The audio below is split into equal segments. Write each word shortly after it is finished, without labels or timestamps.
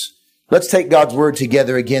Let's take God's Word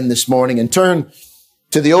together again this morning and turn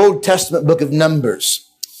to the Old Testament book of Numbers.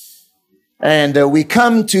 And we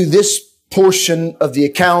come to this portion of the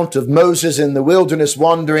account of Moses in the wilderness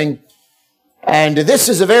wandering. And this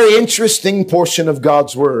is a very interesting portion of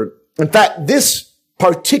God's Word. In fact, this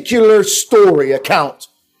particular story account,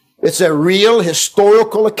 it's a real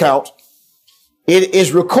historical account. It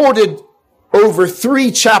is recorded over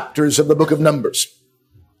 3 chapters of the book of Numbers.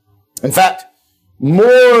 In fact,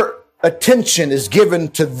 more attention is given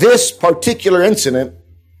to this particular incident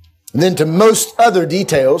than to most other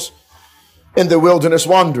details in the wilderness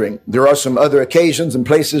wandering. There are some other occasions and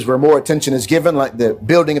places where more attention is given, like the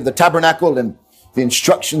building of the tabernacle and the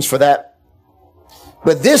instructions for that.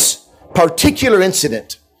 But this particular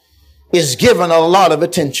incident is given a lot of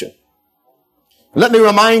attention. Let me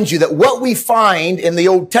remind you that what we find in the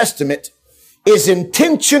Old Testament is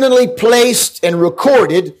intentionally placed and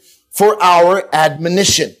recorded for our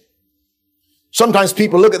admonition. Sometimes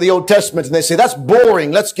people look at the Old Testament and they say, that's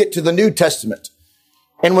boring. Let's get to the New Testament.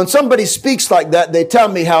 And when somebody speaks like that, they tell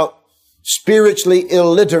me how spiritually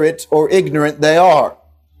illiterate or ignorant they are.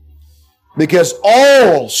 Because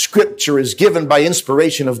all Scripture is given by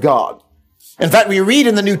inspiration of God. In fact, we read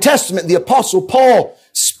in the New Testament, the Apostle Paul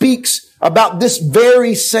speaks about this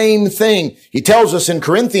very same thing. He tells us in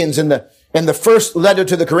Corinthians, in the first letter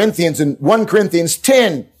to the Corinthians, in 1 Corinthians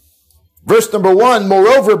 10, verse number 1,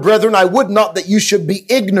 moreover, brethren, I would not that you should be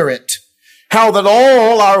ignorant, how that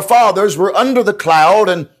all our fathers were under the cloud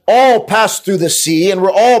and all passed through the sea and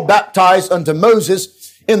were all baptized unto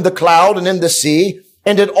Moses in the cloud and in the sea,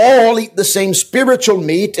 and did all eat the same spiritual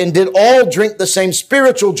meat and did all drink the same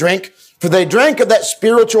spiritual drink, for they drank of that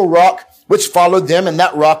spiritual rock which followed them, and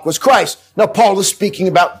that rock was Christ. Now, Paul is speaking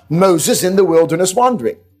about Moses in the wilderness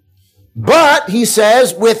wandering. But, he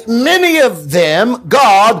says, with many of them,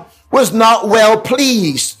 God was not well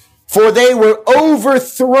pleased, for they were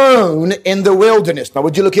overthrown in the wilderness. Now,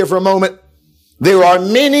 would you look here for a moment? There are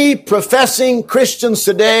many professing Christians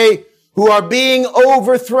today who are being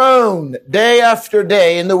overthrown day after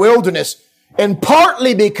day in the wilderness, and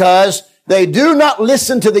partly because they do not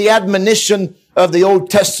listen to the admonition of the Old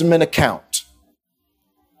Testament account.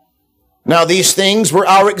 Now, these things were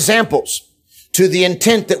our examples, to the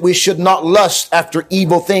intent that we should not lust after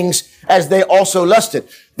evil things as they also lusted.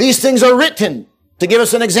 These things are written to give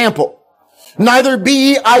us an example. Neither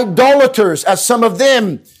be ye idolaters as some of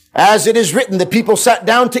them, as it is written, the people sat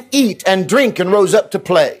down to eat and drink and rose up to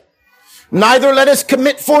play. Neither let us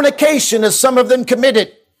commit fornication as some of them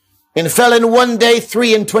committed and fell in one day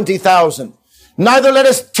 23,000. Neither let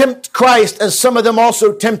us tempt Christ as some of them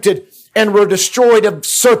also tempted and were destroyed of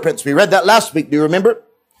serpents. We read that last week. Do you remember?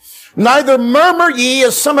 Neither murmur ye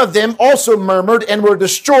as some of them also murmured and were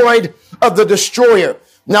destroyed of the destroyer.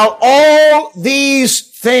 Now all these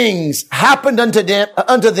things happened unto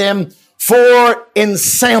them for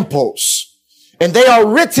ensamples, and they are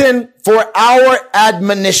written for our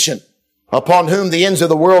admonition, upon whom the ends of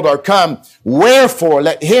the world are come. Wherefore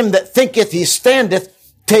let him that thinketh he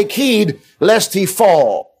standeth take heed lest he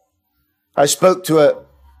fall. I spoke to a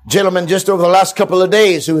gentleman just over the last couple of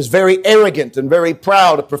days who is very arrogant and very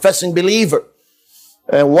proud, a professing believer,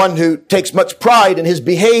 and one who takes much pride in his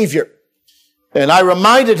behavior. And I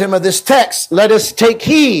reminded him of this text, let us take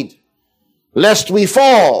heed lest we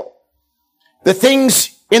fall. The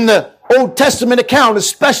things in the Old Testament account,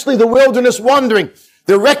 especially the wilderness wandering,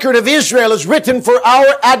 the record of Israel is written for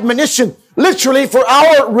our admonition, literally for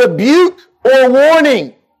our rebuke or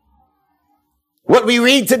warning. What we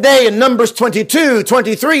read today in Numbers 22,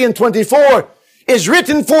 23, and 24 is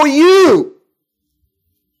written for you.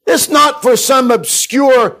 It's not for some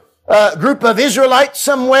obscure group of Israelites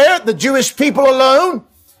somewhere, the Jewish people alone.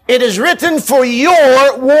 It is written for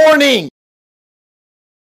your warning.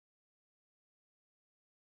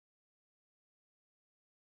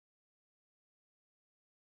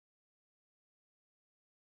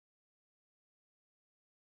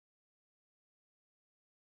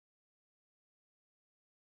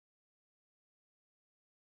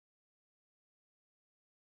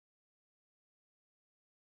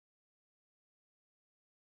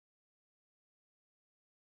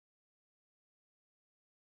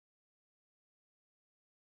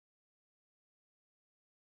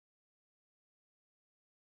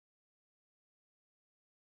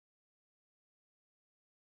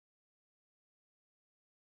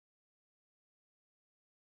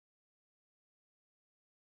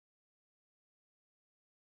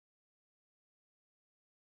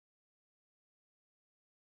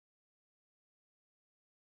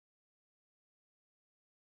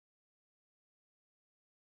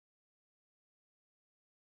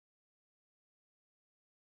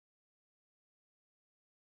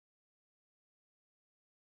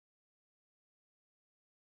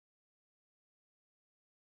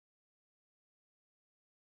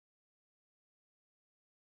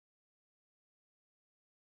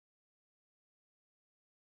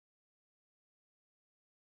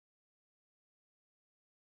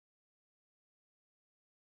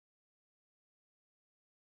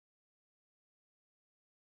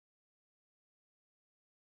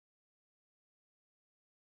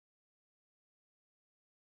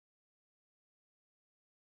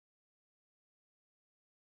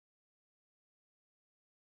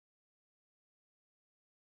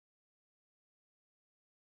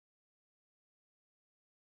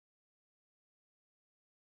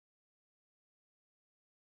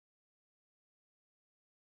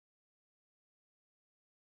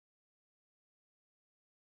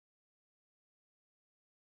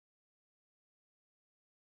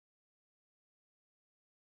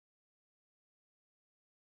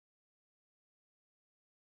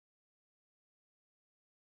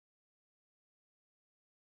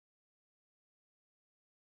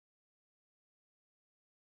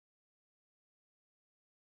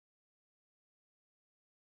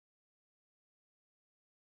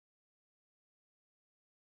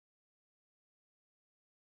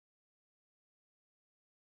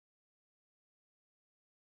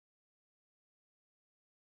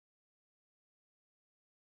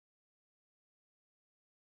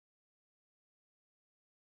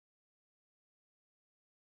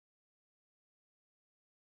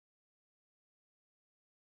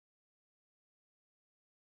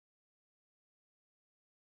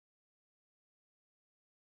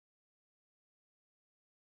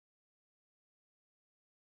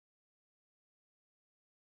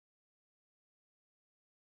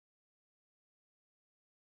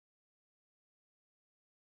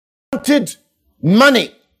 wanted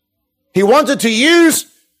money. He wanted to use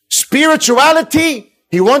spirituality.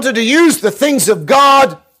 He wanted to use the things of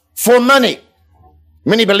God for money.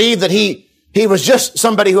 Many believe that he was just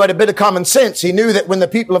somebody who had a bit of common sense. He knew that when the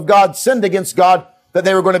people of God sinned against God, that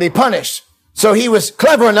they were going to be punished. So he was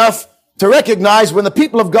clever enough to recognize when the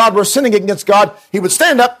people of God were sinning against God, he would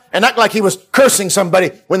stand up and act like he was cursing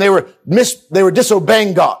somebody when they were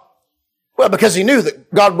disobeying God. Well, because he knew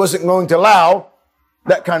that God wasn't going to allow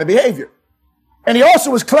that kind of behavior. And he also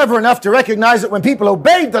was clever enough to recognize that when people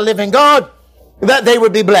obeyed the living God, that they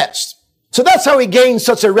would be blessed. So that's how he gained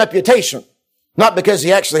such a reputation. Not because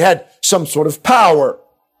he actually had some sort of power.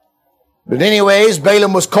 But anyways,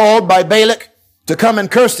 Balaam was called by Balak to come and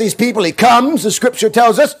curse these people. He comes, the scripture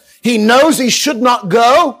tells us. He knows he should not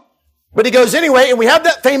go, but he goes anyway. And we have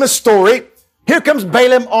that famous story. Here comes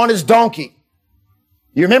Balaam on his donkey.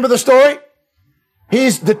 You remember the story?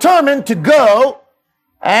 He's determined to go,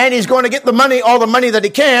 and he's going to get the money, all the money that he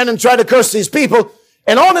can, and try to curse these people.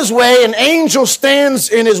 And on his way, an angel stands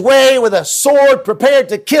in his way with a sword prepared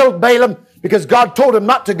to kill Balaam because God told him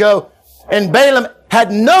not to go. And Balaam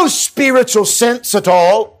had no spiritual sense at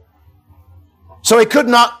all. So he could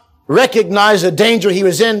not recognize the danger he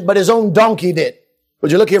was in, but his own donkey did.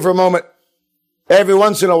 Would you look here for a moment? Every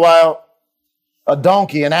once in a while, a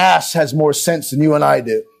donkey, an ass, has more sense than you and I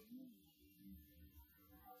do.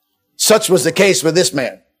 Such was the case with this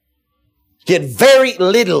man. He had very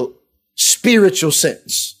little spiritual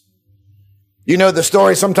sense. You know the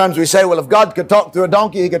story. Sometimes we say, well, if God could talk through a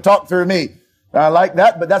donkey, he could talk through me. I like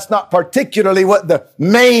that, but that's not particularly what the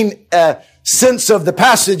main sense of the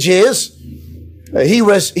passage is.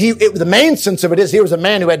 The main sense of it is he was a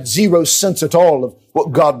man who had zero sense at all of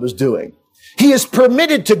what God was doing. He is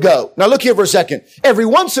permitted to go. Now look here for a second. Every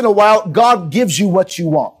once in a while, God gives you what you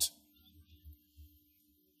want.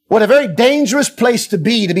 What a very dangerous place to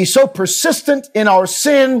be so persistent in our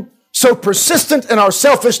sin, so persistent in our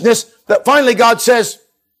selfishness that finally God says,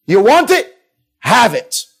 you want it? Have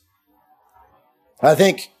it. I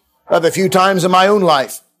think of a few times in my own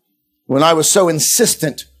life when I was so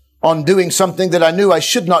insistent on doing something that I knew I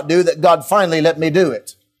should not do that God finally let me do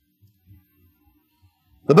it.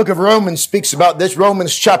 The book of Romans speaks about this.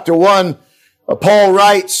 Romans chapter 1, Paul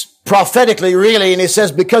writes prophetically really, and he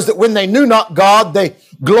says, because that when they knew not God,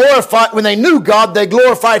 when they knew God, they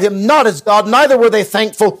glorified him not as God, neither were they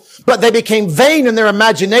thankful, but they became vain in their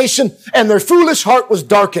imagination, and their foolish heart was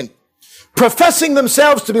darkened. Professing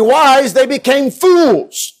themselves to be wise, they became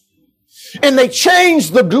fools. And they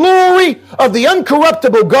changed the glory of the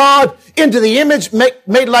uncorruptible God into the image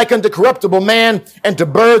made like unto corruptible man, and to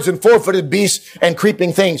birds and four-footed beasts and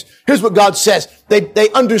creeping things. Here's what God says. They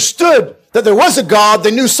understood that there was a God.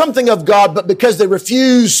 They knew something of God, but because they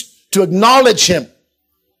refused to acknowledge him,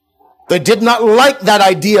 they did not like that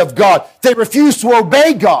idea of God. They refused to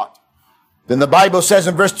obey God. Then the Bible says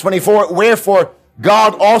in verse 24, wherefore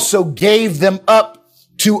God also gave them up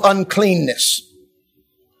to uncleanness.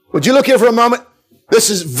 Would you look here for a moment? This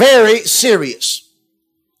is very serious.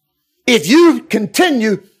 If you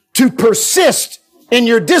continue to persist in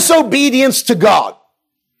your disobedience to God,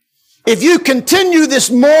 if you continue this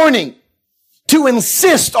morning to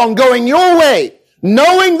insist on going your way,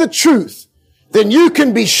 knowing the truth, then you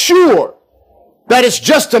can be sure that it's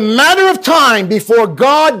just a matter of time before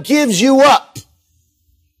God gives you up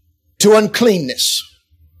to uncleanness,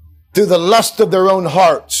 to the lust of their own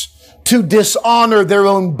hearts, to dishonor their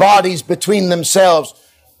own bodies between themselves.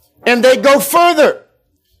 And they go further,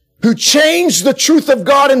 who changed the truth of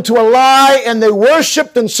God into a lie, and they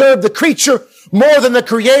worshiped and served the creature more than the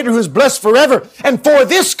Creator who is blessed forever. And for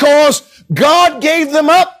this cause, God gave them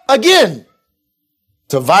up again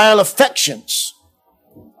to vile affections.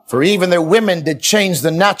 For even their women did change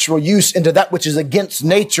the natural use into that which is against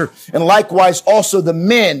nature, and likewise also the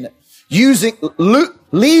men,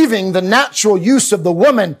 leaving the natural use of the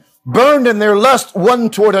woman, burned in their lust one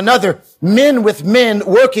toward another, men with men,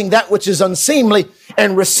 working that which is unseemly,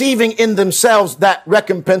 and receiving in themselves that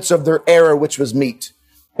recompense of their error which was meet.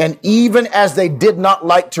 And even as they did not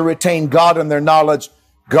like to retain God in their knowledge,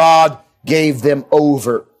 God gave them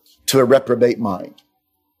over to a reprobate mind.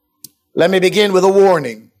 Let me begin with a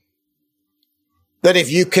warning that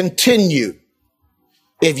if you continue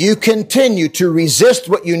to resist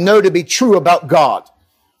what you know to be true about God,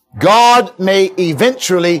 God may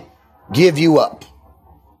eventually give you up.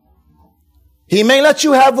 He may let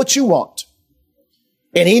you have what you want.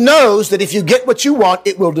 And he knows that if you get what you want,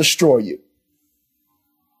 it will destroy you.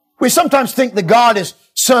 We sometimes think that God is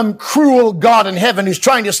some cruel God in heaven who's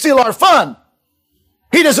trying to steal our fun.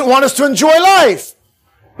 He doesn't want us to enjoy life.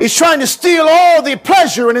 He's trying to steal all the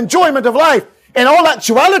pleasure and enjoyment of life. In all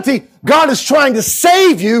actuality, God is trying to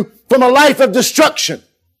save you from a life of destruction.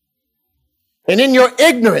 And in your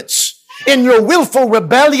ignorance, in your willful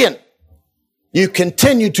rebellion, you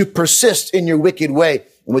continue to persist in your wicked way.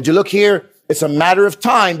 And would you look here? It's a matter of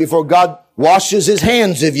time before God washes his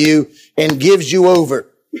hands of you and gives you over.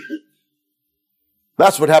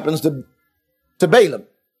 That's what happens to Balaam.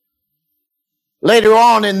 Later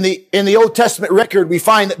on in the Old Testament record, we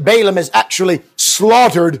find that Balaam is actually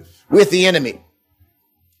slaughtered with the enemy.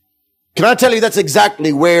 Can I tell you that's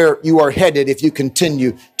exactly where you are headed if you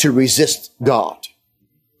continue to resist God?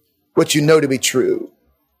 What you know to be true.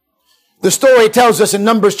 The story tells us in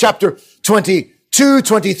Numbers chapter 22,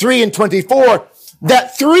 23, and 24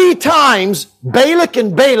 that 3 times Balak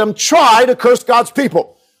and Balaam try to curse God's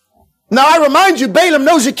people. Now I remind you, Balaam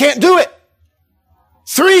knows he can't do it.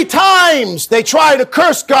 3 times they try to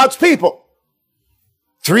curse God's people.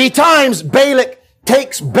 3 times Balak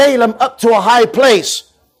takes Balaam up to a high place.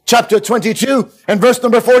 Chapter 22 and verse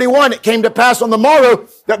number 41, it came to pass on the morrow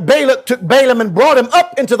that Balak took Balaam and brought him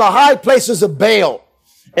up into the high places of Baal,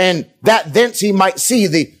 and that thence he might see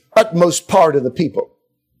the utmost part of the people.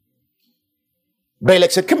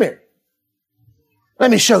 Balak said, come here.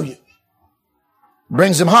 Let me show you.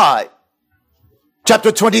 Brings him high.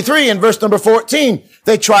 Chapter 23 and verse number 14,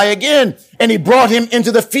 they try again, and he brought him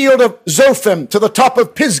into the field of Zophim to the top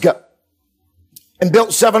of Pisgah, and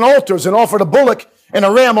built 7 altars and offered a bullock and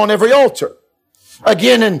a ram on every altar.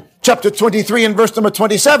 Again in chapter 23 and verse number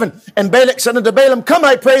 27, and Balak said unto Balaam, come,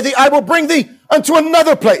 I pray thee, I will bring thee unto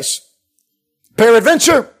another place.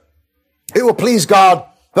 Peradventure, it will please God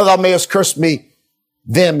that thou mayest curse me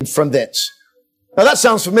them from thence. Now that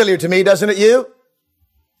sounds familiar to me, doesn't it, you?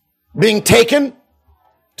 Being taken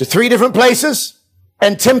to 3 different places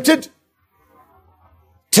and tempted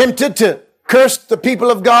to curse the people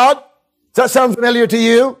of God. Does that sound familiar to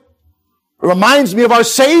you? It reminds me of our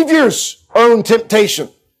Savior's own temptation.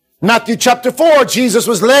 Matthew chapter 4, Jesus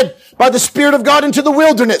was led by the Spirit of God into the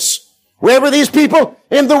wilderness. Where were these people?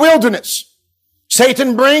 In the wilderness.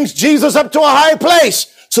 Satan brings Jesus up to a high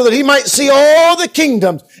place so that he might see all the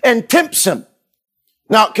kingdoms and tempts him.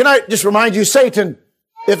 Now, can I just remind you, Satan,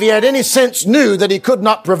 if he had any sense, knew that he could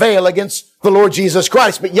not prevail against the Lord Jesus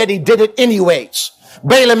Christ, but yet he did it anyways.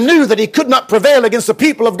 Balaam knew that he could not prevail against the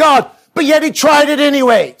people of God, but yet he tried it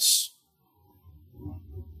anyways.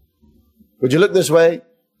 Would you look this way?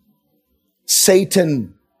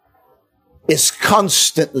 Satan is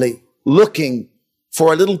constantly looking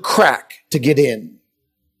for a little crack to get in.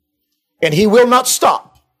 And he will not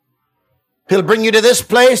stop. He'll bring you to this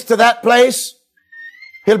place, to that place.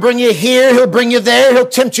 He'll bring you here. He'll bring you there. He'll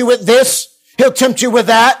tempt you with this. He'll tempt you with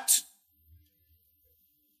that.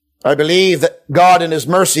 I believe that God in his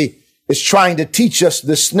mercy is trying to teach us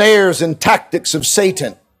the snares and tactics of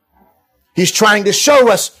Satan. He's trying to show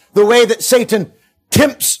us the way that Satan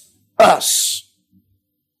tempts us.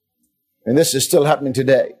 And this is still happening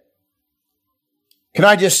today. Can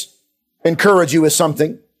I just encourage you with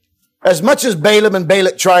something? As much as Balaam and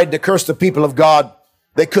Balak tried to curse the people of God,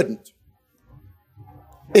 they couldn't.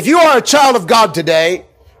 If you are a child of God today,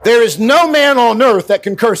 there is no man on earth that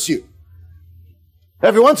can curse you.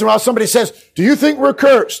 Every once in a while somebody says, do you think we're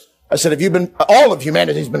cursed? I said, all of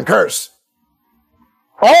humanity's been cursed.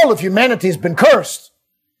 All of humanity's been cursed.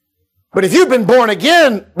 But if you've been born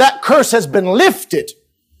again, that curse has been lifted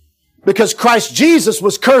because Christ Jesus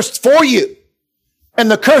was cursed for you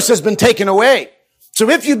and the curse has been taken away. So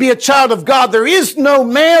if you be a child of God, there is no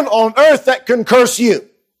man on earth that can curse you.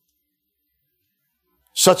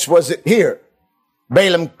 Such was it here.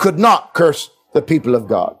 Balaam could not curse the people of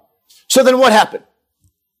God. So then what happened?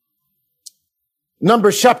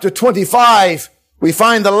 Numbers chapter 25, we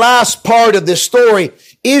find the last part of this story.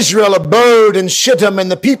 Israel abode in Shittim,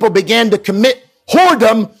 and the people began to commit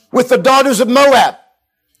whoredom with the daughters of Moab.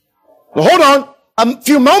 Well, hold on.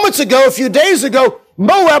 A few days ago,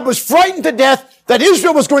 Moab was frightened to death that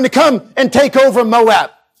Israel was going to come and take over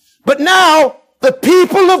Moab. But now, the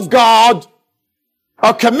people of God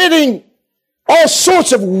are committing all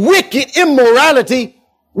sorts of wicked immorality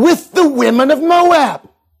with the women of Moab.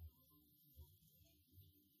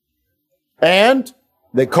 And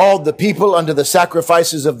they called the people unto the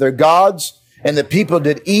sacrifices of their gods, and the people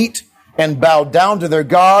did eat and bow down to their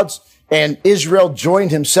gods, and Israel joined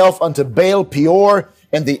himself unto Baal Peor,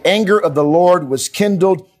 and the anger of the Lord was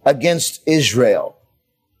kindled against Israel.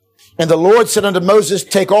 And the Lord said unto Moses,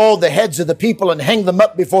 take all the heads of the people and hang them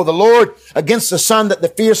up before the Lord against the sun, that the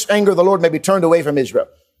fierce anger of the Lord may be turned away from Israel.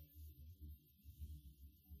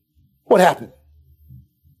 What happened?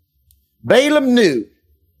 Balaam knew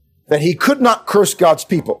that he could not curse God's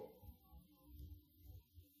people.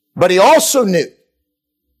 But he also knew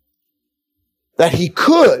that he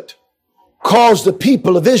could cause the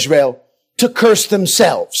people of Israel to curse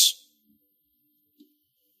themselves.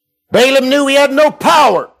 Balaam knew he had no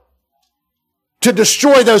power to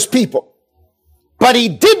destroy those people. But he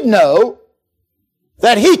did know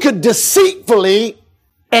that he could deceitfully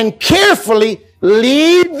and carefully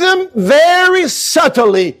lead them very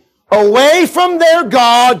subtly away from their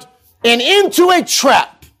God and into a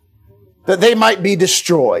trap that they might be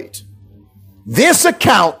destroyed. This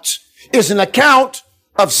account is an account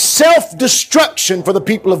of self-destruction for the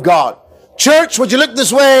people of God. Church, would you look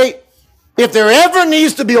this way? If there ever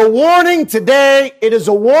needs to be a warning today, it is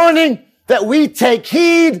a warning that we take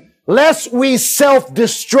heed lest we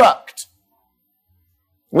self-destruct,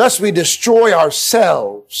 lest we destroy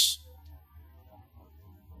ourselves.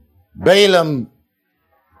 Balaam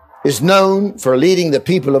is known for leading the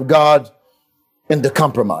people of God into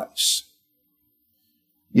compromise.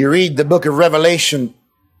 You read the book of Revelation,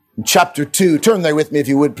 chapter 2. Turn there with me if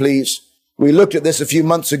you would, please. We looked at this a few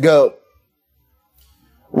months ago.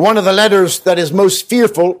 One of the letters that is most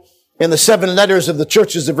fearful in the 7 letters of the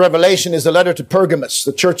churches of Revelation is the letter to Pergamos,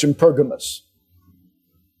 the church in Pergamos.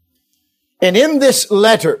 And in this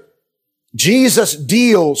letter, Jesus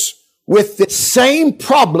deals with the same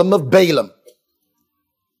problem of Balaam.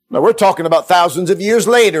 Now, we're talking about thousands of years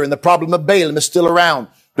later, and the problem of Balaam is still around.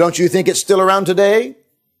 Don't you think it's still around today?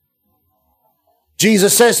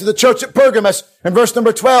 Jesus says to the church at Pergamos in verse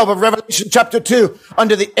number 12 of Revelation chapter 2, and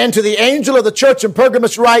to the angel of the church in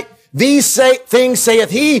Pergamos write, these things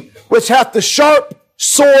saith he which hath the sharp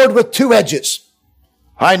sword with 2 edges.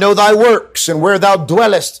 I know thy works, and where thou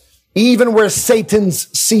dwellest, even where Satan's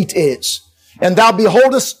seat is. And thou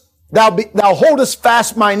holdest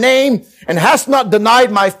fast my name, and hast not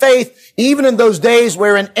denied my faith, even in those days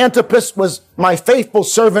wherein Antipas was my faithful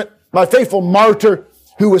servant, my faithful martyr,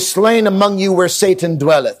 who was slain among you where Satan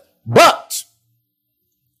dwelleth. But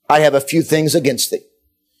I have a few things against thee,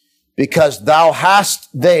 because thou hast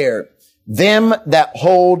there them that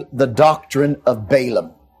hold the doctrine of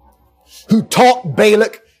Balaam, who taught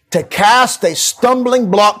Balak to cast a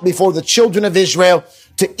stumbling block before the children of Israel,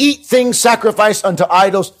 to eat things sacrificed unto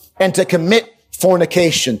idols, and to commit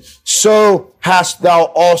fornication. So hast thou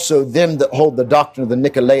also them that hold the doctrine of the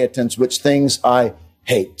Nicolaitans, which things I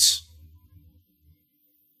hate.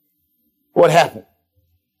 What happened?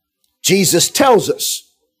 Jesus tells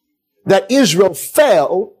us that Israel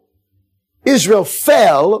fell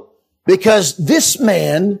because this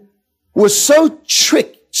man was so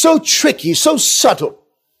tricky, so subtle,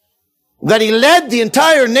 that he led the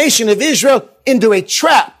entire nation of Israel into a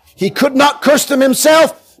trap. He could not curse them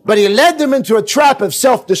himself, but he led them into a trap of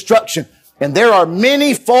self-destruction. And there are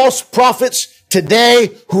many false prophets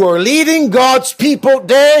today who are leading God's people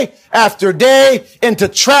day after day into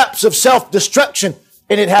traps of self-destruction.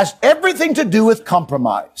 And it has everything to do with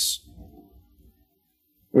compromise.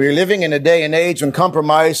 We're living in a day and age when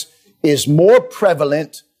compromise is more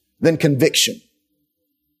prevalent than conviction.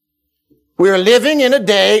 We're living in a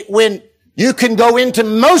day when you can go into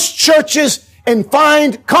most churches and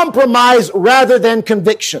find compromise rather than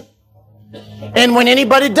conviction. And when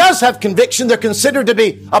anybody does have conviction, they're considered to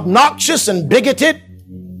be obnoxious and bigoted.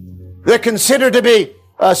 They're considered to be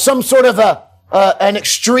some sort of an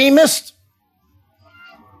extremist.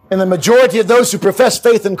 And the majority of those who profess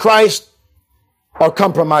faith in Christ are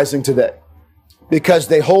compromising today because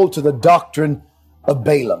they hold to the doctrine of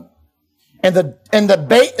Balaam. And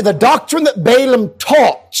the doctrine that Balaam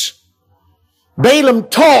taught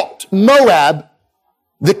Moab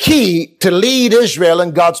the key to lead Israel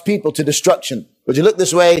and God's people to destruction. Would you look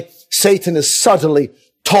this way? Satan has subtly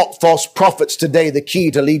taught false prophets today the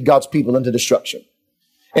key to lead God's people into destruction.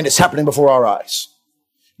 And it's happening before our eyes.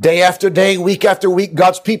 Day after day, week after week,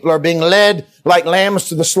 God's people are being led like lambs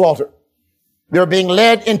to the slaughter. They're being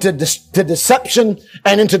led into deception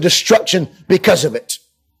and into destruction because of it.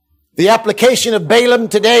 The application of Balaam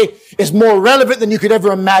today is more relevant than you could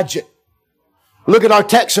ever imagine. Look at our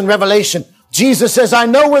text in Revelation. Jesus says, I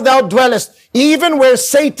know where thou dwellest, even where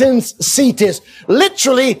Satan's seat is.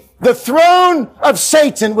 Literally, the throne of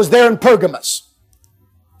Satan was there in Pergamos.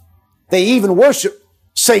 They even worshiped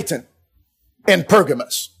Satan in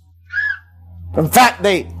Pergamos. In fact,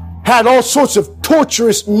 they had all sorts of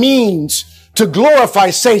torturous means to glorify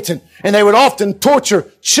Satan, and they would often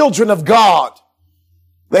torture children of God.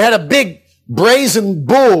 They had a big brazen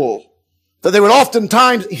bull that they would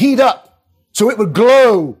oftentimes heat up so it would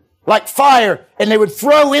glow like fire, and they would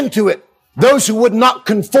throw into it those who would not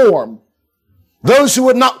conform, those who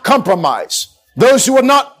would not compromise, those who would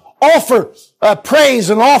not offer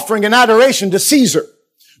praise and offering and adoration to Caesar.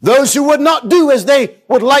 Those who would not do as they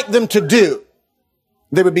would like them to do,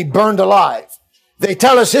 they would be burned alive. They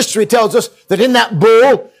tell us, history tells us, that in that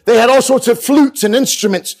bull, they had all sorts of flutes and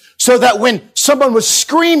instruments so that when someone was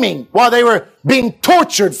screaming while they were being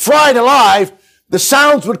tortured, fried alive, the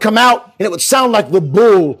sounds would come out and it would sound like the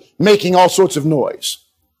bull making all sorts of noise.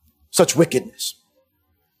 Such wickedness.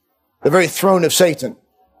 The very throne of Satan.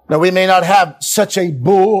 Now, we may not have such a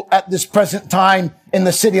bull at this present time in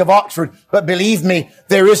the city of Oxford, but believe me,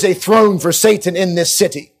 there is a throne for Satan in this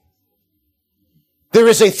city. There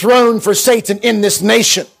is a throne for Satan in this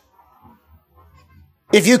nation.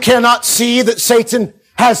 If you cannot see that Satan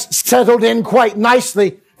has settled in quite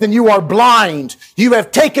nicely, then you are blind. You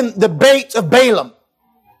have taken the bait of Balaam.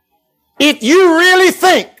 If you really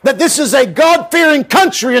think that this is a God-fearing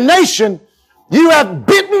country and nation, you have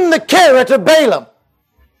bitten the carrot of Balaam.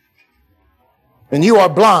 And you are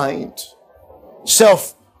blind,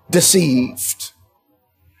 self-deceived.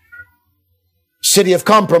 City of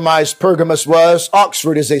compromise, Pergamos was.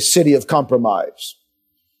 Oxford is a city of compromise.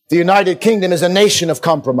 The United Kingdom is a nation of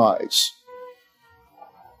compromise.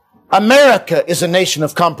 America is a nation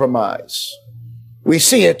of compromise. We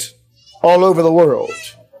see it all over the world.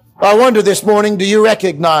 I wonder this morning, do you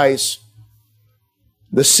recognize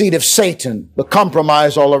the seed of Satan, the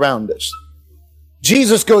compromise all around us?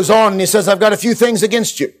 Jesus goes on and he says, I've got a few things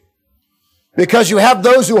against you. Because you have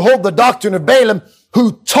those who hold the doctrine of Balaam,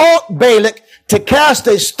 who taught Balak to cast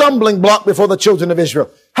a stumbling block before the children of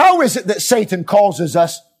Israel. How is it that Satan causes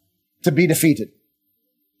us to be defeated?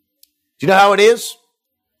 Do you know how it is?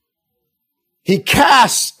 He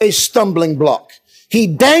casts a stumbling block. He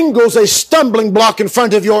dangles a stumbling block in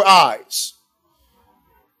front of your eyes.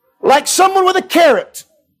 Like someone with a carrot.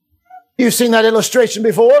 You've seen that illustration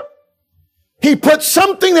before. He puts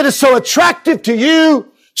something that is so attractive to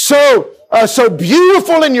you, so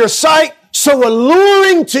beautiful in your sight, so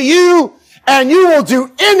alluring to you, and you will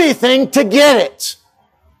do anything to get it.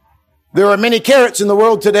 There are many carrots in the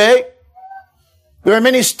world today. There are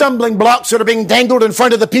many stumbling blocks that are being dangled in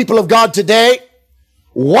front of the people of God today.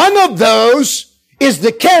 One of those is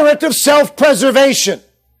the carrot of self-preservation.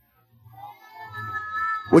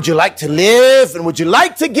 Would you like to live and would you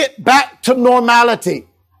like to get back to normality?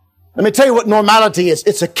 Let me tell you what normality is.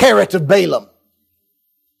 It's a carrot of Balaam.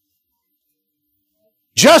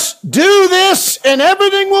 Just do this and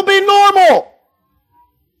everything will be normal.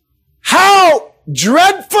 How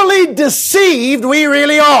dreadfully deceived we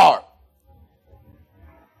really are.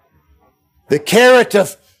 The carrot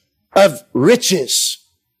of riches.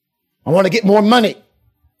 I want to get more money.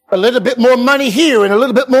 A little bit more money here and a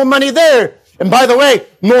little bit more money there. And by the way,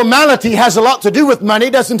 normality has a lot to do with money,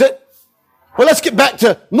 doesn't it? Well, let's get back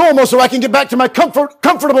to normal so I can get back to my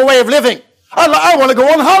comfortable way of living. I want to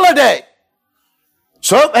go on holiday.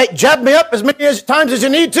 So, hey, jab me up as many times as you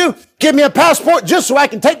need to. Give me a passport just so I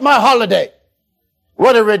can take my holiday.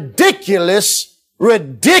 What a ridiculous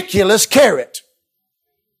carrot.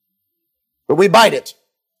 But we bite it.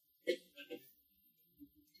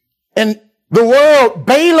 And the world,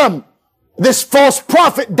 Balaam, this false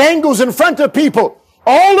prophet, dangles in front of people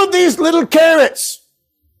all of these little carrots.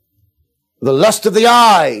 The lust of the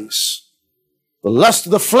eyes, the lust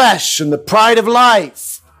of the flesh, and the pride of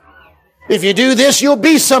life. If you do this, you'll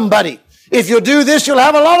be somebody. If you do this, you'll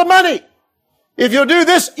have a lot of money. If you'll do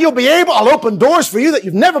this, I'll open doors for you that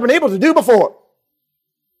you've never been able to do before.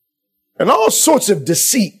 And all sorts of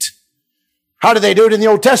deceit. How did they do it in the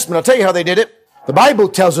Old Testament? I'll tell you how they did it. The Bible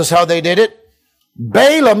tells us how they did it.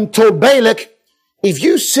 Balaam told Balak, if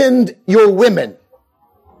you send your women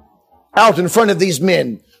out in front of these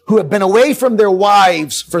men who have been away from their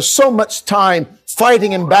wives for so much time,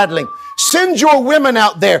 fighting and battling, send your women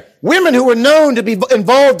out there, women who were known to be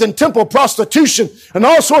involved in temple prostitution and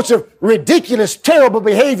all sorts of ridiculous, terrible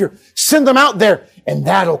behavior. Send them out there, and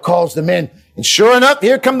that'll cause the men. And sure enough,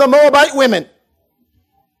 here come the Moabite women.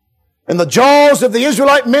 And the jaws of the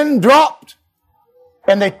Israelite men dropped,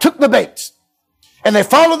 and they took the bait. And they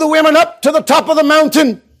followed the women up to the top of the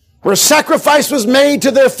mountain where sacrifice was made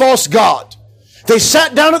to their false god. They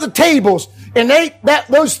sat down at the tables and ate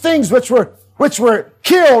those things which were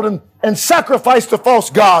killed and sacrificed to false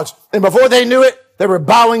gods. And before they knew it, they were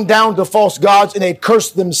bowing down to false gods and they'd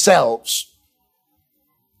cursed themselves.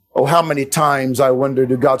 Oh, how many times, I wonder,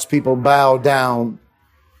 do God's people bow down,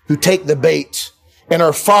 who take the bait and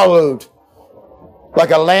are followed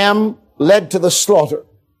like a lamb led to the slaughter,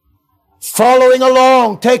 following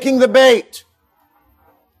along, taking the bait.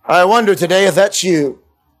 I wonder today if that's you.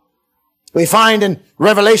 We find in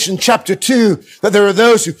Revelation chapter 2 that there are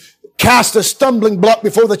those who cast a stumbling block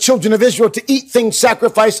before the children of Israel to eat things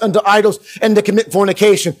sacrificed unto idols and to commit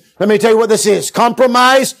fornication. Let me tell you what this is.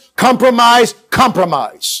 Compromise, compromise,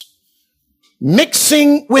 compromise.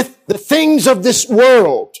 Mixing with the things of this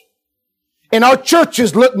world. And our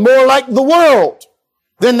churches look more like the world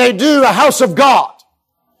than they do a house of God.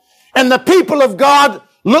 And the people of God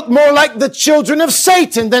look more like the children of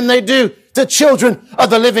Satan than they do the children of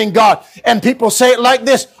the living God. And people say it like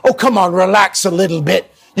this. Oh, come on, relax a little bit.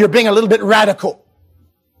 You're being a little bit radical.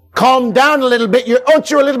 Calm down a little bit. Aren't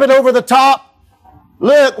you a little bit over the top?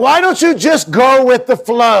 Look, why don't you just go with the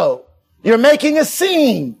flow? You're making a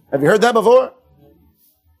scene. Have you heard that before?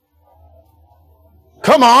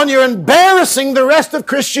 Come on, you're embarrassing the rest of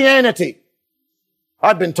Christianity.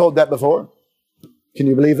 I've been told that before. Can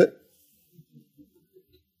you believe it?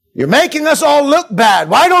 You're making us all look bad.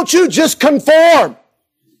 Why don't you just conform?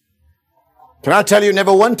 Can I tell you,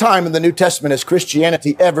 never one time in the New Testament has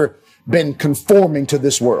Christianity ever been conforming to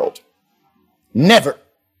this world. Never.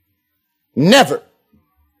 Never.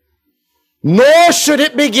 Nor should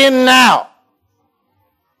it begin now.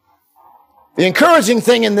 The encouraging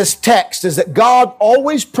thing in this text is that God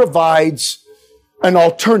always provides an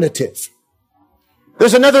alternative.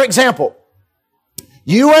 There's another example.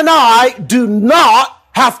 You and I do not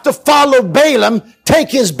have to follow Balaam,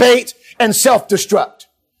 take his bait, and self-destruct.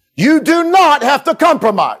 You do not have to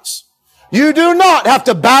compromise. You do not have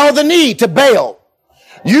to bow the knee to Baal.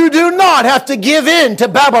 You do not have to give in to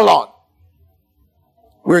Babylon.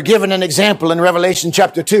 We're given an example in Revelation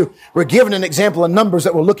chapter 2. We're given an example in Numbers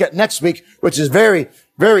that we'll look at next week, which is very,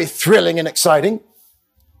 very thrilling and exciting.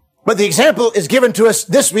 But the example is given to us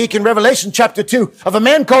this week in Revelation chapter 2 of a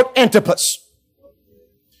man called Antipas.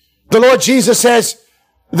 The Lord Jesus says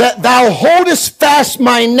that thou holdest fast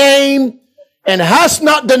my name and hast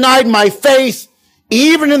not denied my faith,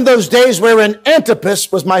 even in those days wherein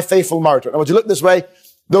Antipas was my faithful martyr. Now, would you look this way?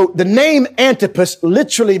 Though the name Antipas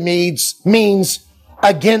literally means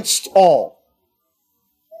against all.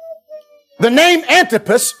 The name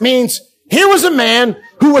Antipas means here was a man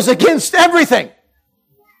who was against everything.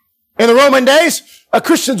 In the Roman days,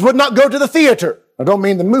 Christians would not go to the theater. I don't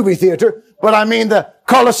mean the movie theater, but I mean the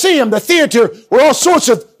Colosseum, the theater, where all sorts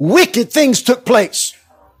of wicked things took place.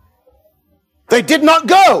 They did not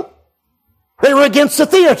go. They were against the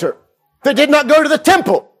theater. They did not go to the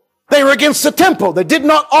temple. They were against the temple. They did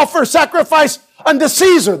not offer sacrifice unto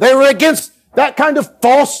Caesar. They were against that kind of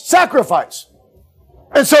false sacrifice.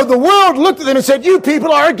 And so the world looked at them and said, you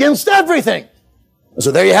people are against everything. And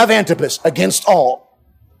so there you have Antipas, against all.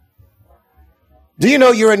 Do you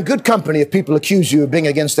know you're in good company if people accuse you of being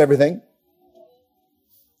against everything?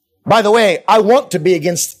 By the way, I want to be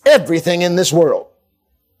against everything in this world.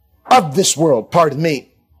 Of this world, pardon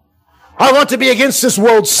me. I want to be against this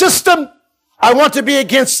world system. I want to be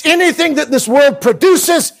against anything that this world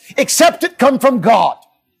produces except it come from God.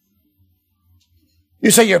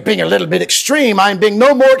 You say you're being a little bit extreme. I'm being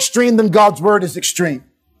no more extreme than God's word is extreme.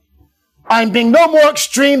 I'm being no more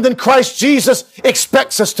extreme than Christ Jesus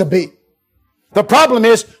expects us to be. The problem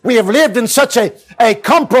is we have lived in such a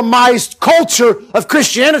compromised culture of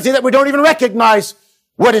Christianity that we don't even recognize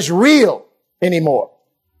what is real anymore.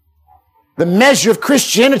 The measure of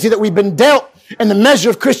Christianity that we've been dealt and the measure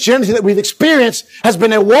of Christianity that we've experienced has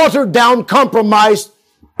been a watered down, compromised,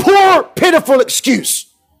 poor, pitiful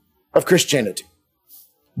excuse of Christianity.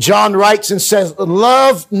 John writes and says,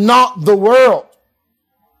 love not the world,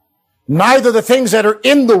 neither the things that are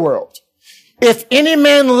in the world. If any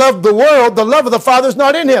man love the world, the love of the Father is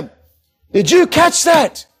not in him. Did you catch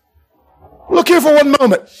that? Look here for one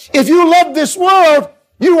moment. If you love this world,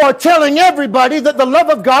 you are telling everybody that the love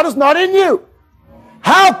of God is not in you.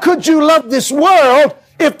 How could you love this world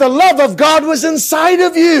if the love of God was inside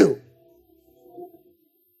of you?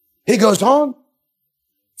 He goes on.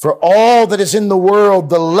 For all that is in the world,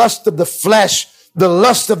 the lust of the flesh, the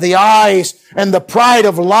lust of the eyes, and the pride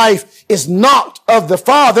of life is not of the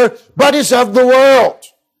Father, but is of the world.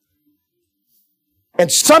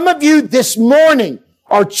 And some of you this morning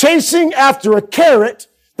are chasing after a carrot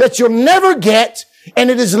that you'll never get, and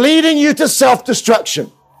it is leading you to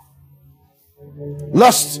self-destruction.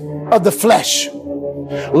 Lust of the flesh,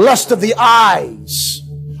 lust of the eyes.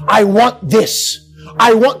 I want this.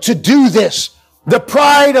 I want to do this. The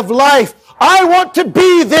pride of life. I want to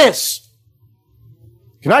be this.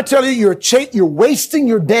 Can I tell you, you're wasting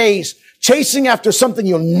your days chasing after something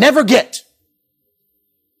you'll never get.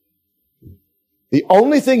 The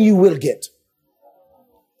only thing you will get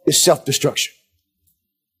is self-destruction.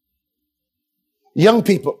 Young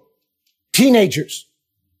people, teenagers,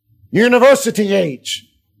 university age,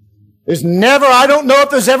 I don't know if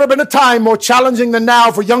there's ever been a time more challenging than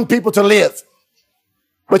now for young people to live.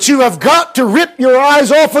 But you have got to rip your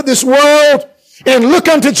eyes off of this world and look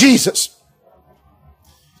unto Jesus.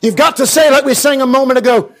 You've got to say, like we sang a moment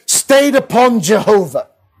ago, stayed upon Jehovah.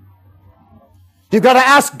 You've got to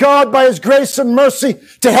ask God by His grace and mercy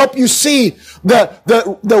to help you see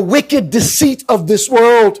the wicked deceit of this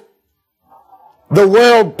world. The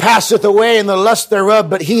world passeth away and the lust thereof,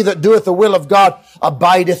 but he that doeth the will of God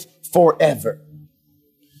abideth forever.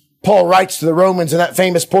 Paul writes to the Romans in that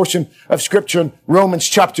famous portion of Scripture in Romans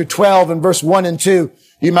chapter 12 and verse 1 and 2.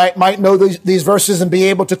 You might know these verses and be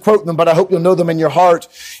able to quote them, but I hope you'll know them in your heart.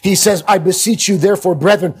 He says, I beseech you, therefore,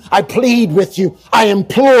 brethren, I plead with you, I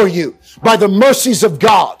implore you, by the mercies of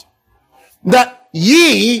God, that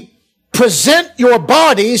ye present your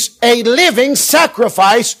bodies a living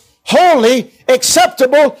sacrifice, holy,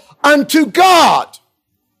 acceptable unto God.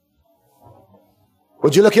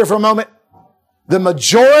 Would you look here for a moment? The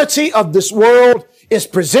majority of this world is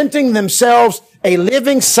presenting themselves a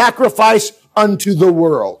living sacrifice unto the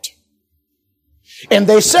world. And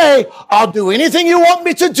they say, I'll do anything you want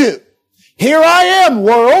me to do. Here I am,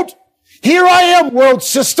 world. Here I am, world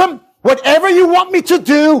system. Whatever you want me to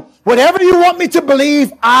do, whatever you want me to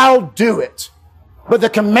believe, I'll do it. But the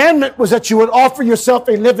commandment was that you would offer yourself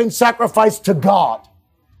a living sacrifice to God,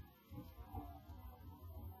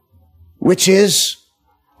 which is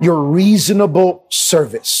your reasonable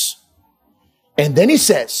service. And then he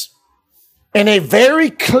says, in a very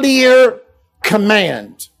clear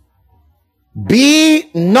command, be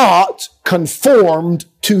not conformed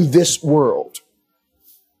to this world.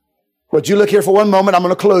 Would you look here for one moment? I'm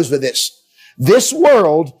going to close with this. This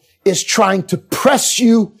world is trying to press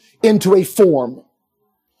you into a form.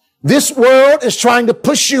 This world is trying to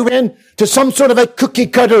push you into some sort of a cookie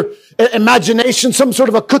cutter imagination, some sort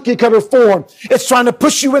of a cookie cutter form. It's trying to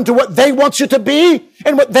push you into what they want you to be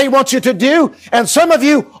and what they want you to do. And some of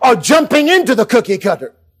you are jumping into the cookie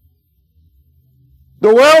cutter.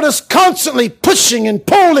 The world is constantly pushing and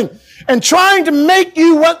pulling and trying to make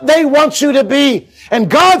you what they want you to be. And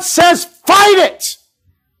God says, fight it.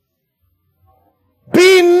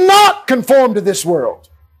 Be not conformed to this world.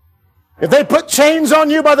 If they put chains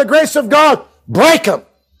on you by the grace of God, break them.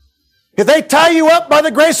 If they tie you up by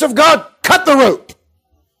the grace of God, cut the rope.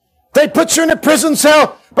 If they put you in a prison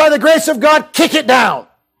cell by the grace of God, kick it down.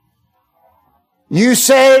 You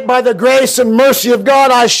say, by the grace and mercy of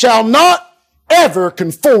God, I shall not ever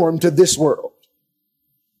conform to this world.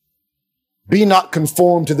 Be not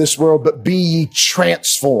conformed to this world, but be ye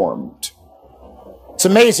transformed. It's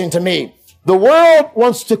amazing to me. The world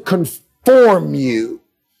wants to conform you,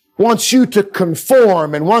 wants you to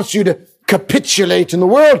conform and wants you to capitulate. And the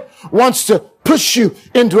world wants to push you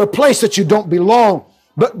into a place that you don't belong.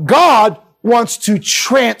 But God wants to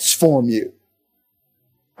transform you.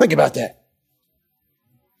 Think about that.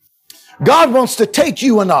 God wants to take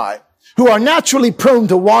you and I, who are naturally prone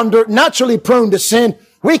to wander, naturally prone to sin.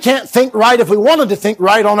 We can't think right if we wanted to think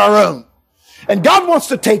right on our own. And God wants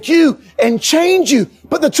to take you and change you.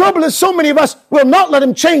 But the trouble is, so many of us will not let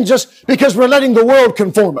Him change us because we're letting the world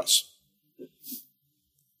conform us.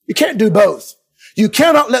 You can't do both. You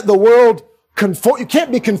cannot let the world conform. You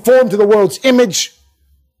can't be conformed to the world's image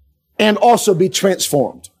and also be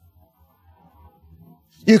transformed.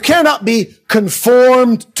 You cannot be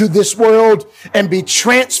conformed to this world and be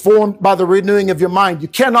transformed by the renewing of your mind. You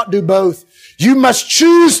cannot do both. You must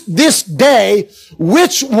choose this day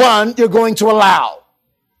which one you're going to allow.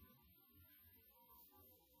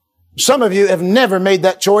 Some of you have never made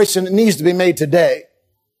that choice, and it needs to be made today.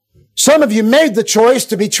 Some of you made the choice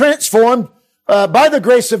to be transformed by the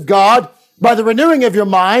grace of God, by the renewing of your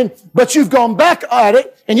mind, but you've gone back at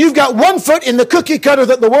it, and you've got one foot in the cookie cutter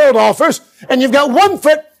that the world offers, and you've got one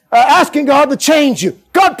foot asking God to change you.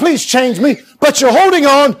 God, please change me, but you're holding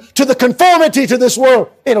on to the conformity to this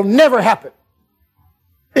world. It'll never happen.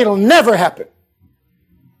 It'll never happen.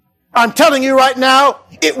 I'm telling you right now,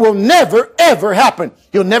 it will never, ever happen.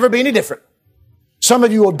 You'll never be any different. Some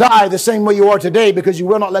of you will die the same way you are today because you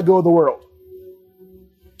will not let go of the world.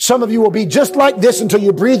 Some of you will be just like this until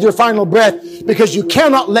you breathe your final breath because you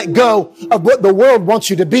cannot let go of what the world wants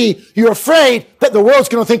you to be. You're afraid that the world's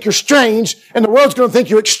going to think you're strange, and the world's going to think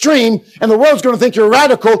you're extreme, and the world's going to think you're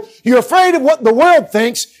radical. You're afraid of what the world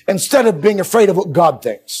thinks instead of being afraid of what God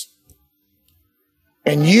thinks.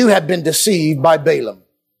 And you have been deceived by Balaam.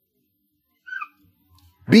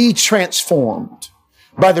 Be transformed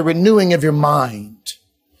by the renewing of your mind,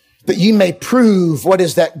 that you may prove what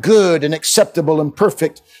is that good and acceptable and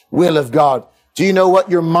perfect will of God. Do you know what?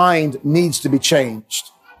 Your mind needs to be changed.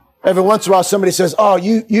 Every once in a while somebody says, oh,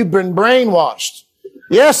 you've been brainwashed.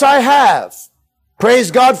 Yes, I have.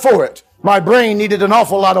 Praise God for it. My brain needed an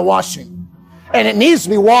awful lot of washing. And it needs to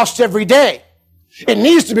be washed every day. It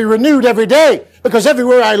needs to be renewed every day, because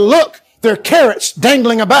everywhere I look, there are carrots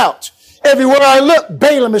dangling about. Everywhere I look,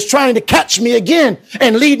 Balaam is trying to catch me again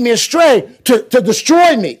and lead me astray to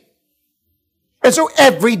destroy me. And so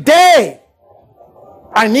every day,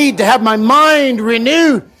 I need to have my mind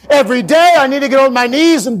renewed. Every day, I need to get on my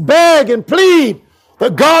knees and beg and plead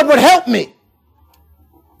that God would help me.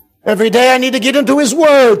 Every day, I need to get into His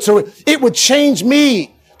Word so it would change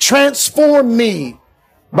me, transform me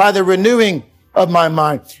by the renewing of my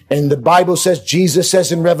mind. And the Bible says, Jesus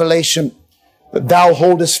says in Revelation, that thou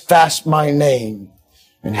holdest fast my name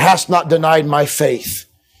and hast not denied my faith,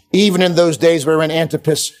 even in those days wherein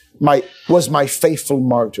Antipas was my faithful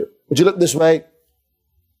martyr. Would you look this way?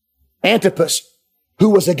 Antipas,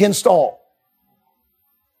 who was against all,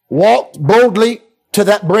 walked boldly to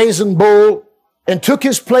that brazen bull and took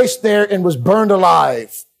his place there and was burned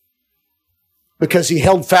alive because he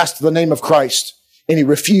held fast to the name of Christ and he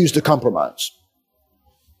refused to compromise.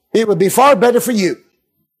 It would be far better for you,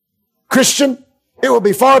 Christian, it would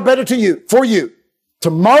be far better for you to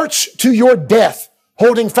march to your death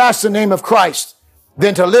holding fast to the name of Christ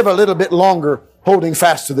than to live a little bit longer holding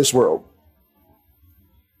fast to this world.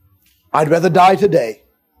 I'd rather die today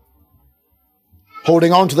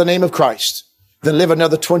holding on to the name of Christ than live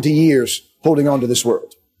another 20 years holding on to this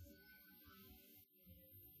world.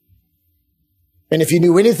 And if you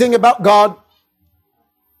knew anything about God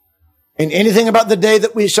and anything about the day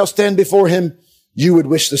that we shall stand before Him, you would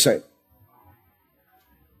wish the same.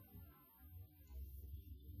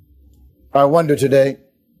 I wonder today,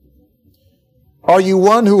 are you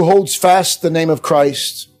one who holds fast the name of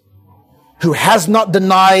Christ, who has not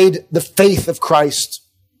denied the faith of Christ?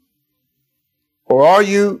 Or are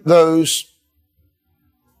you those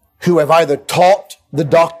who have either taught the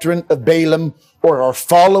doctrine of Balaam or are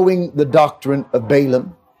following the doctrine of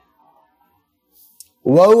Balaam?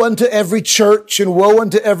 Woe unto every church and woe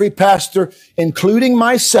unto every pastor, including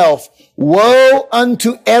myself. Woe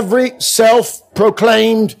unto every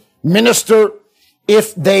self-proclaimed minister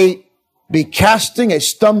if they be casting a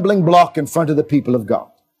stumbling block in front of the people of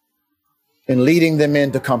God and leading them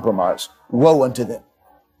into compromise. Woe unto them.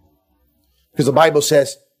 Because the Bible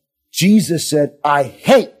says, Jesus said, I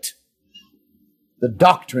hate the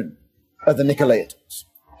doctrine of the Nicolaitans.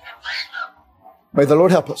 May the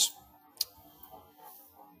Lord help us.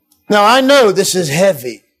 Now, I know this is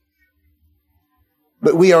heavy,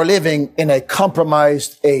 but we are living in a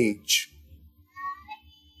compromised age.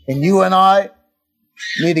 And you and I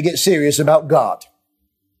need to get serious about God.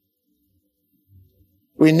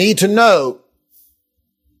 We need to know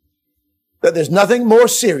that there's nothing more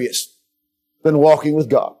serious than walking with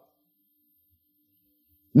God.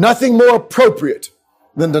 Nothing more appropriate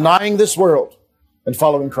than denying this world and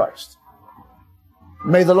following Christ.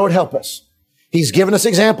 May the Lord help us. He's given us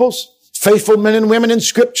examples, faithful men and women in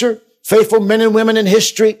Scripture, faithful men and women in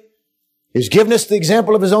history. He's given us the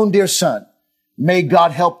example of His own dear Son. May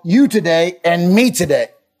God help you today and me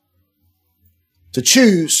today to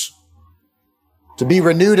choose to be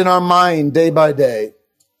renewed in our mind day by day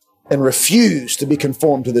and refuse to be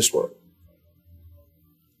conformed to this world.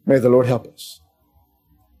 May the Lord help us.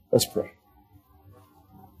 Let's pray.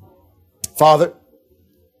 Father,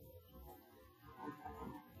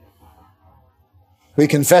 we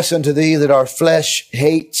confess unto Thee that our flesh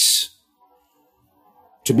hates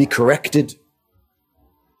to be corrected.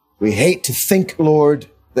 We hate to think, Lord,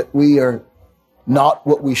 that we are not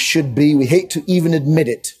what we should be. We hate to even admit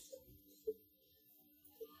it.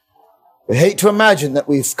 We hate to imagine that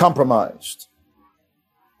we've compromised.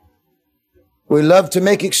 We love to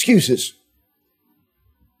make excuses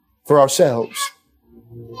for ourselves.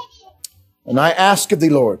 And I ask of Thee,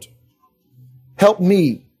 Lord, help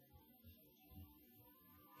me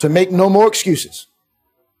to make no more excuses.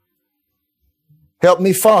 Help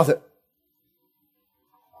me, Father,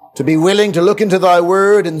 to be willing to look into Thy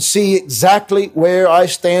Word and see exactly where I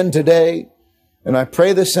stand today. And I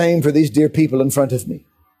pray the same for these dear people in front of me.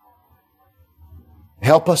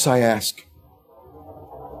 Help us, I ask.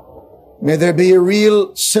 May there be a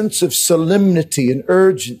real sense of solemnity and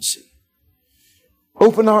urgency.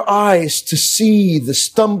 Open our eyes to see the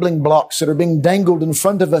stumbling blocks that are being dangled in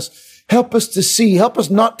front of us. Help us to see. Help us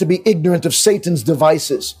not to be ignorant of Satan's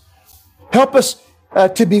devices. Help us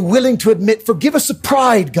to be willing to admit, forgive us of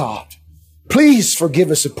pride, God. Please forgive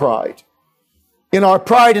us of pride. In our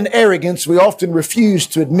pride and arrogance, we often refuse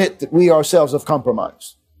to admit that we ourselves have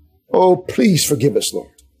compromised. Oh, please forgive us, Lord.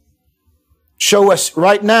 Show us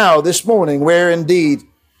right now, this morning, where indeed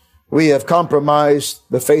we have compromised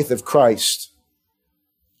the faith of Christ.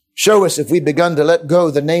 Show us if we've begun to let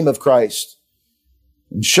go the name of Christ.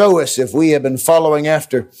 And show us if we have been following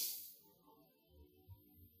after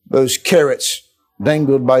those carrots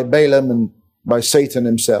dangled by Balaam and by Satan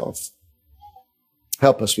himself.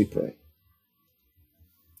 Help us, we pray.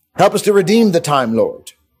 Help us to redeem the time,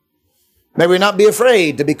 Lord. May we not be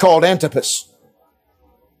afraid to be called Antipas.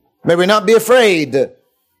 May we not be afraid to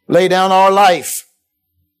lay down our life,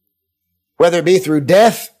 whether it be through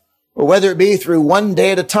death or whether it be through one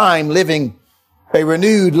day at a time living a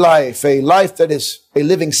renewed life, a life that is a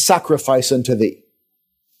living sacrifice unto Thee.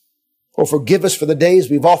 Oh, forgive us for the days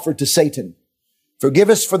we've offered to Satan. Forgive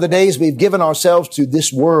us for the days we've given ourselves to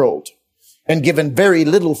this world and given very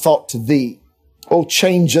little thought to Thee. Oh,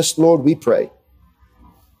 change us, Lord, we pray.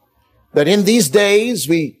 That in these days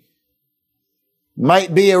we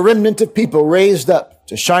might be a remnant of people raised up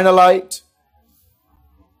to shine a light.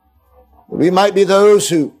 We might be those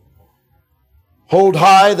who hold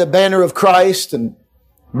high the banner of Christ and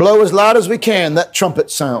blow as loud as we can that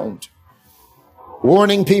trumpet sound,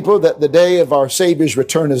 warning people that the day of our Savior's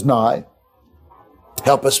return is nigh.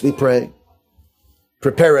 Help us, we pray.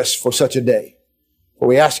 Prepare us for such a day. For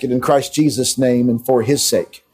we ask it in Christ Jesus' name and for His sake.